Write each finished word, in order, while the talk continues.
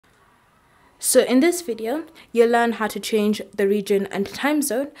So in this video, you'll learn how to change the region and time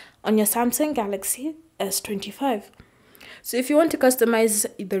zone on your Samsung Galaxy S25. So if you want to customize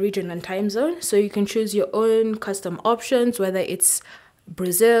the region and time zone, so you can choose your own custom options, whether it's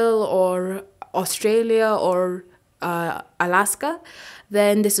Brazil or Australia or Alaska,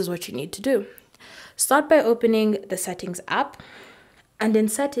 then this is what you need to do. Start by opening the Settings app, and in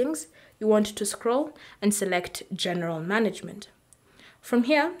Settings, you want to scroll and select General Management. From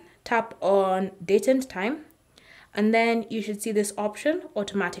here, tap on Date and Time, and then you should see this option,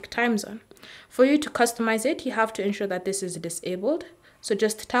 Automatic Time Zone. For you to customize it, you have to ensure that this is disabled. So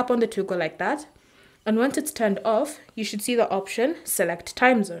just tap on the toggle like that. And once it's turned off, you should see the option, Select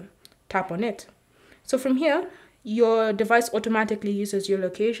Time Zone. Tap on it. So from here, your device automatically uses your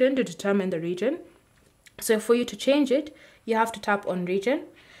location to determine the region. So for you to change it, you have to tap on Region.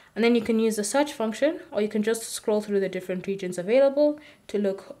 And then you can use the search function, or you can just scroll through the different regions available to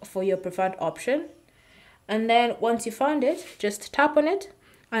look for your preferred option. And then once you found it, just tap on it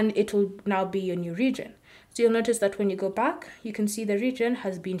and it will now be your new region. So you'll notice that when you go back, you can see the region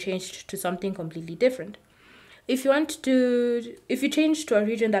has been changed to something completely different. If you change to a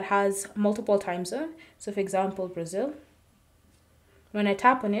region that has multiple time zones, so for example, Brazil, when I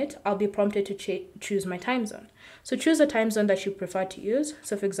tap on it, I'll be prompted to choose my time zone. So choose a time zone that you prefer to use.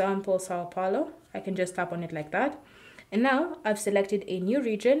 So for example, Sao Paulo, I can just tap on it like that. And now I've selected a new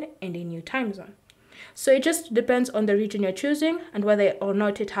region and a new time zone. So it just depends on the region you're choosing and whether or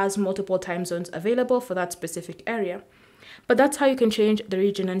not it has multiple time zones available for that specific area. But that's how you can change the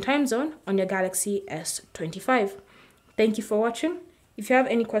region and time zone on your Galaxy S25. Thank you for watching. If you have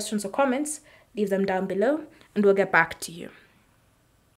any questions or comments, leave them down below and we'll get back to you.